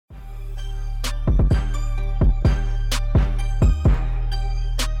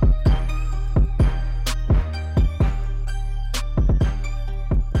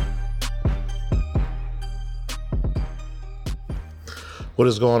What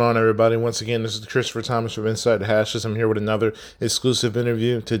is going on, everybody? Once again, this is Christopher Thomas from Inside the Hashes. I'm here with another exclusive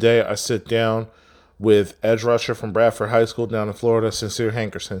interview. Today, I sit down with edge rusher from Bradford High School down in Florida, Sincere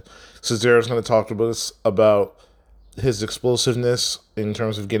Hankerson. Sincere is going to talk to us about his explosiveness in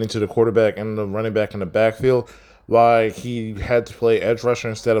terms of getting to the quarterback and the running back in the backfield, why he had to play edge rusher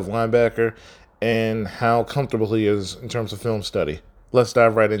instead of linebacker, and how comfortable he is in terms of film study. Let's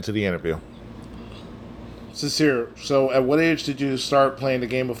dive right into the interview. Sincere, so at what age did you start playing the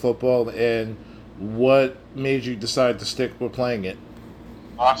game of football, and what made you decide to stick with playing it?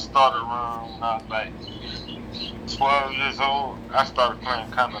 I started around when I was like 12 years old. I started playing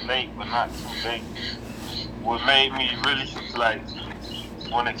kind of late, but not too late. What made me really like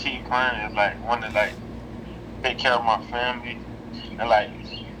want to keep playing is like want to like take care of my family, and like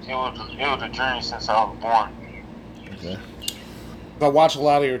it was a dream since I was born. Okay. I watch a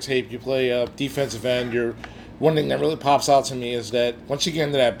lot of your tape. You play defensive end. One thing that really pops out to me is that once you get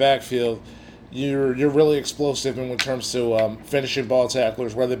into that backfield, you're really explosive in terms to finishing ball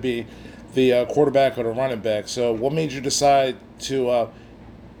tacklers, whether it be the quarterback or the running back. So, what made you decide to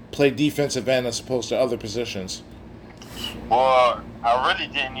play defensive end as opposed to other positions? Well, I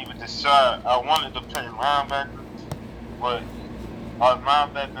really didn't even decide. I wanted to play linebacker, but our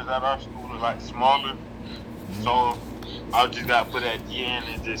linebackers at our school are like smaller, so I just got put at the end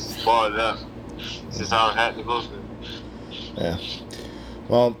and just balled up since I had to go to. Yeah.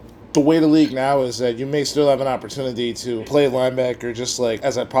 Well, the way the league now is that you may still have an opportunity to play linebacker just like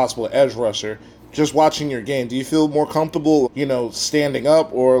as a possible edge rusher. Just watching your game, do you feel more comfortable, standing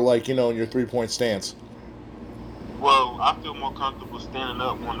up or in your 3-point stance? Well, I feel more comfortable standing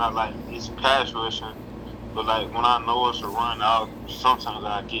up when it's pass rushing, but when I know it's a run, sometimes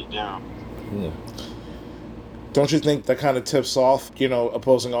I get down. Yeah. Don't you think that kind of tips off,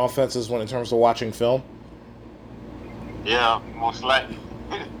 opposing offenses when in terms of watching film? Yeah, most likely.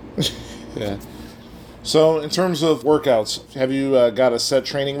 Yeah. So, in terms of workouts, have you got a set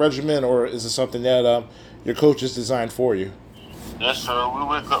training regimen, or is it something that your coach has designed for you? Yes, sir. We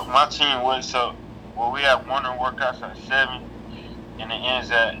wake up. My team wakes up. Well, we have morning workouts at 7, and it ends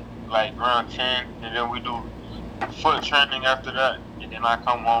at around 10, and then we do foot training after that, and then I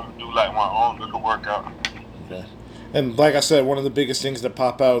come home and do my own little workout. Okay. And like I said, one of the biggest things that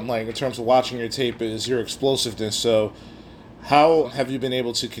pop out in terms of watching your tape is your explosiveness. So, how have you been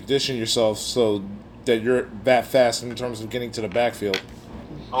able to condition yourself so that you're that fast in terms of getting to the backfield?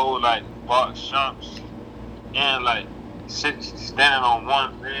 Oh, box jumps and standing on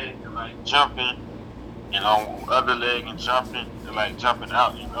one leg and jumping, and on the other leg and jumping and jumping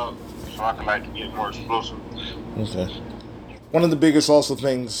out, so I can get more explosive. Okay. One of the biggest also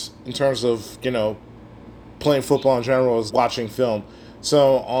things in terms of playing football in general is watching film.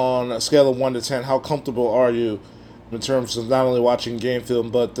 So on a scale of 1 to 10, how comfortable are you in terms of not only watching game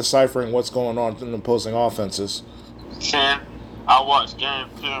film, but deciphering what's going on in opposing offenses? 10. I watch game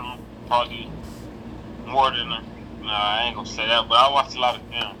film probably more than I ain't gonna say that, but I watch a lot of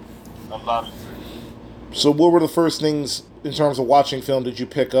film. A lot of. So what were the first things in terms of watching film did you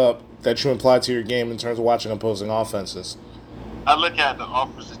pick up that you applied to your game in terms of watching opposing offenses? I look at the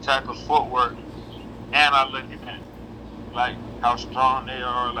offensive tackle's footwork, and I look at how strong they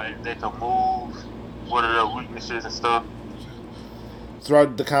are, they can move, what are their weaknesses and stuff.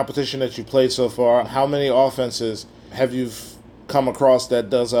 Throughout the competition that you played so far, how many offenses have you come across that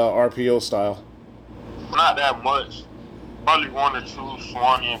does RPO style? Not that much. Probably 1 or 2,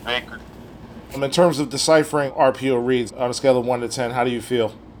 Swanee and Baker. In terms of deciphering RPO reads on a scale of 1 to 10, how do you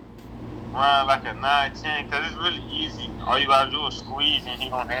feel? Around a 9, 10, because it's really easy. All you gotta do is squeeze, and he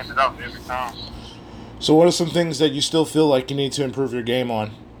gonna hand it off every time. So what are some things that you still feel like you need to improve your game on?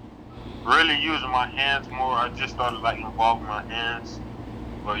 Really using my hands more. I just started involving my hands.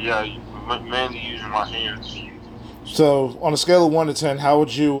 But yeah, mainly using my hands. So on a scale of 1 to 10, how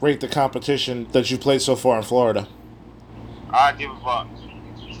would you rate the competition that you've played so far in Florida? I give about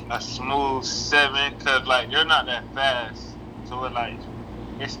a smooth 7, because they're not that fast. So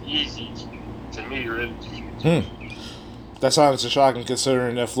it's easy to me, really. That's honestly shocking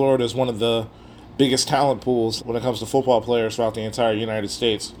considering that Florida is one of the biggest talent pools when it comes to football players throughout the entire United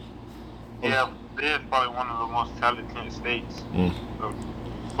States. Yeah, they're probably one of the most talented states.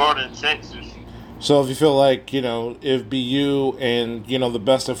 Florida and Texas. So if you feel like, if BU and, the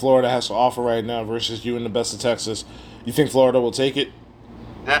best that Florida has to offer right now versus you and the best of Texas, you think Florida will take it?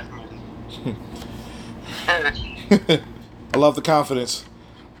 Definitely. I love the confidence.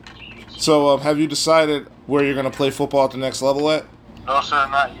 So have you decided where you're going to play football at the next level at? No, sir,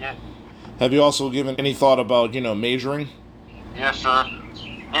 not yet. Have you also given any thought about, majoring? Yes, sir.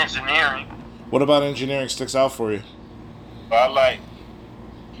 Engineering. What about engineering sticks out for you? I like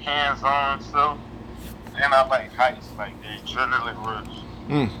hands-on stuff, and I like heights, like the adrenaline rush.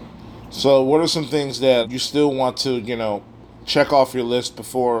 So, what are some things that you still want to, check off your list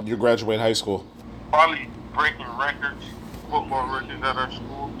before you graduate high school? Probably breaking records, football records at our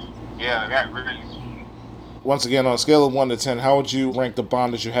schools. Yeah, that really. Once again, on a scale of 1 to 10, how would you rank the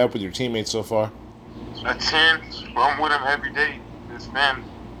bond that you have with your teammates so far? A 10, but I'm with them every day. It's family.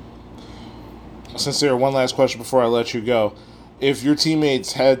 Sincere, one last question before I let you go. If your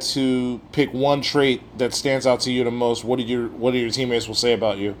teammates had to pick one trait that stands out to you the most, what do your teammates will say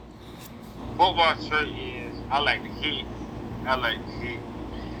about you? Football trait is I like to hit. I like to hit.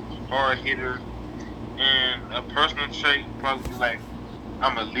 Hard hitter. And a personal trait probably like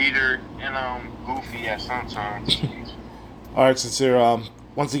I'm a leader and I'm goofy at sometimes. All right, Sincere.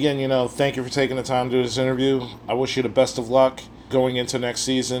 Once again, thank you for taking the time to do this interview. I wish you the best of luck going into next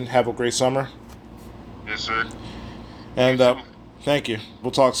season. Have a great summer. Yes, sir. And thank you.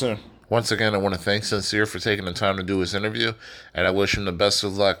 We'll talk soon. Once again, I want to thank Sincere for taking the time to do his interview, and I wish him the best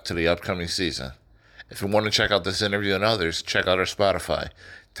of luck to the upcoming season. If you want to check out this interview and others, check out our Spotify.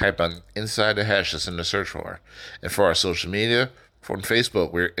 Type on Inside the Hashes in the search bar. And for our social media, on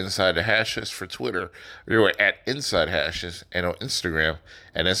Facebook, we're Inside the Hashes. For Twitter, we're at Inside Hashes. And on Instagram,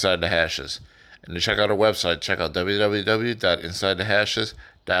 at Inside the Hashes. And to check out our website, check out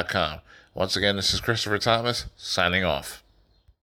www.insidethehashes.com. Once again, this is Christopher Thomas, signing off.